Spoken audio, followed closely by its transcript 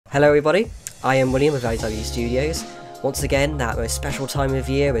Hello everybody, I am William of IW Studios. Once again, that most special time of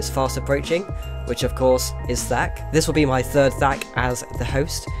year is fast approaching, which of course is THAC. This will be my third THAC as the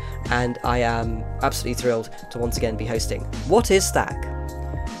host, and I am absolutely thrilled to once again be hosting. What is THAC?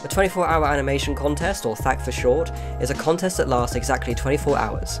 The 24-hour animation contest, or THAC for short, is a contest that lasts exactly 24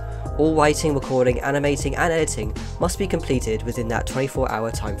 hours. All writing, recording, animating and editing must be completed within that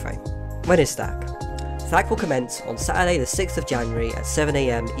 24-hour time frame. When is THAC? THAC will commence on Saturday the 6th of January at 7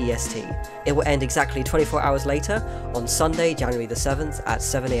 AM EST. It will end exactly 24 hours later on Sunday, January the 7th at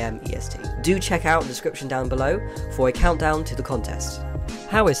 7 AM EST. Do check out the description down below for a countdown to the contest.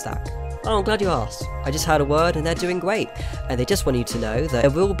 How is THAC? Oh, I'm glad you asked. I just heard a word and they're doing great, and they just want you to know that there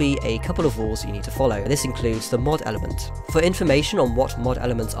will be a couple of rules you need to follow. This includes the mod element. For information on what mod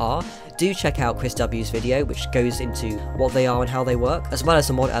elements are, do check out Chris W's video, which goes into what they are and how they work. As well as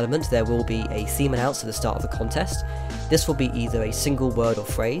the mod element, there will be a theme announced at the start of the contest. This will be either a single word or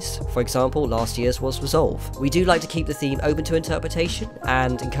phrase. For example, last year's was resolve. We do like to keep the theme open to interpretation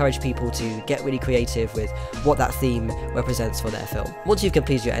and encourage people to get really creative with what that theme represents for their film. Once you've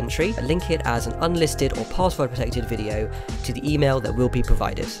completed your entry, link it as an unlisted or password protected video to the email that will be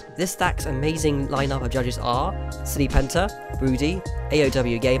provided. This THAC's amazing lineup of judges are Silly Penta, Rudy,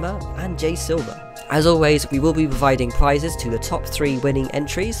 AOW Gamer and Jay Silver. As always, we will be providing prizes to the top 3 winning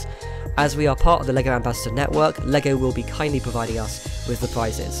entries. As we are part of the LEGO Ambassador Network, LEGO will be kindly providing us with the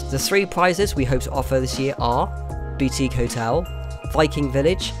prizes. The 3 prizes we hope to offer this year are Boutique Hotel, Viking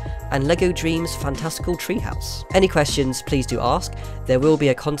Village, and LEGO Dreams Fantastical Treehouse. Any questions, please do ask. There will be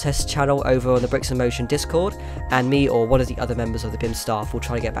a contest channel over on the bricksinmotion Discord, and me or one of the other members of the BIM staff will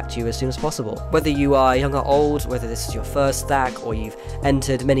try to get back to you as soon as possible. Whether you are young or old, whether this is your first THAC or you've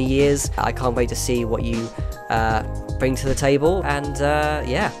entered many years, I can't wait to see what you bring to the table, and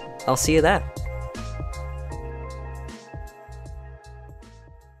yeah, I'll see you there.